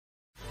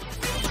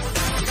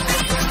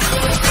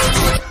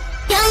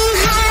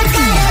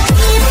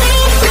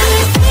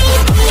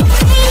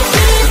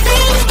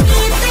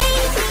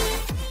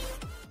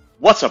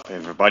What's up,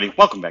 everybody?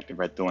 Welcome back to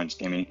Red Thorns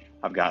Gaming.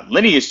 I've got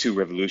Lineage 2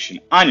 Revolution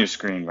on your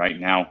screen right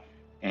now,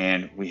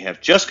 and we have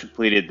just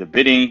completed the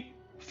bidding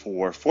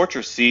for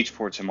Fortress Siege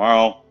for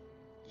tomorrow.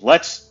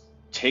 Let's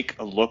take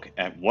a look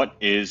at what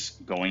is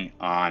going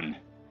on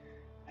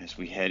as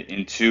we head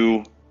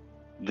into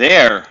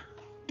there.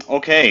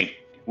 Okay,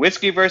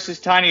 Whisky versus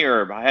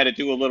TinyHerb. I had to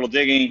do a little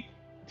digging.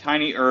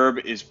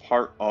 TinyHerb is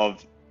part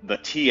of the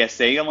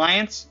TSA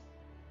Alliance.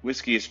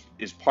 Whisky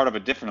is part of a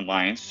different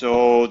alliance,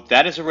 so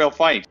that is a real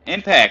fight.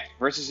 Impact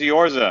versus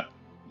Eorzea.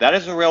 That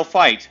is a real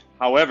fight.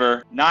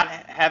 However, not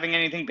having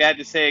anything bad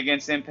to say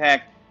against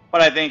Impact, but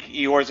I think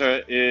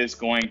Eorzea is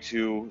going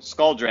to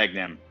skull drag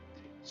them.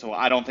 So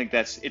I don't think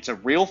it's a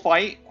real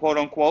fight, quote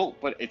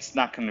unquote, but it's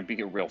not going to be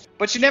a real fight.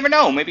 But you never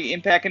know. Maybe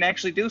Impact can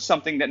actually do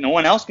something that no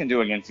one else can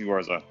do against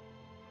Eorzea.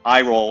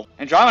 Eye roll.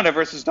 Andromeda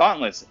versus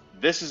Dauntless.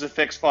 This is a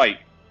fixed fight.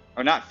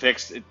 Or not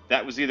fixed.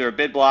 That was either a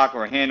bid block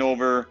or a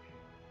handover.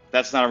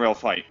 That's not a real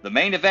fight. The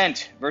main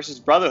event versus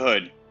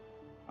Brotherhood.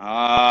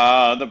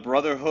 The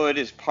Brotherhood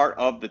is part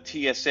of the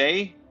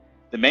TSA.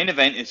 The main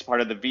event is part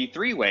of the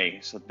V3 way.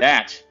 So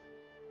that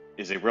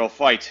is a real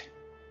fight.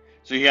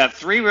 So you have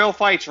three real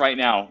fights right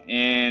now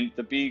in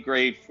the B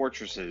grade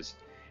fortresses.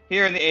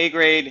 Here in the A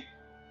grade,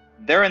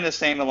 they're in the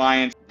same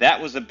alliance.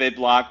 That was a bid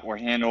block or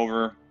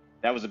handover.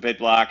 That was a bid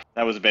block.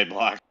 That was a bid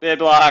block. Bid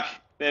block,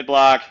 bid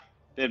block,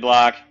 bid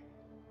block,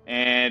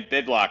 and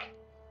bid block.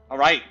 All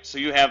right, so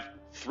you have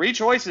three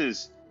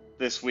choices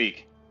this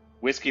week.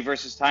 Whisky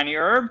versus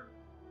TinyHerb,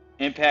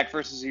 Impact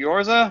versus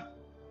Eorzea,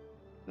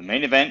 the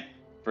main event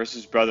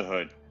versus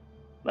Brotherhood.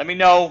 Let me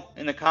know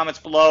in the comments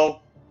below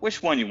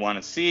which one you want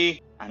to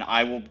see, and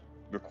I will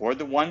record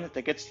the one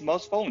that gets the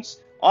most votes.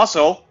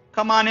 Also,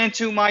 come on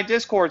into my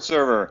Discord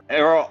server.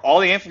 All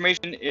the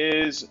information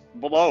is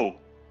below.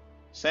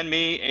 Send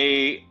me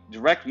a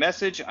direct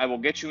message. I will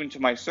get you into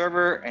my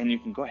server, and you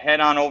can go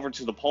head on over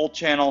to the poll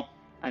channel,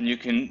 and you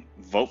can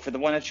vote for the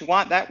one that you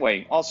want that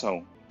way.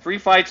 Also, free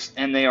fights,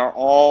 and they are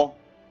all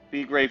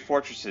B-grade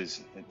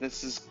fortresses.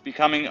 This is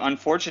becoming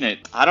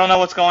unfortunate. I don't know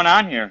what's going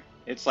on here.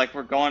 It's like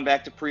we're going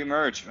back to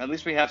pre-merge. At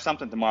least we have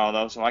something tomorrow,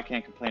 though, so I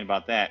can't complain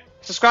about that.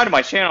 Subscribe to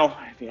my channel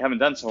if you haven't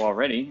done so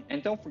already,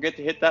 and don't forget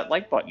to hit that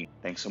like button.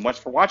 Thanks so much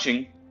for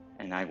watching,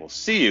 and I will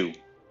see you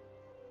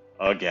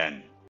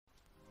again.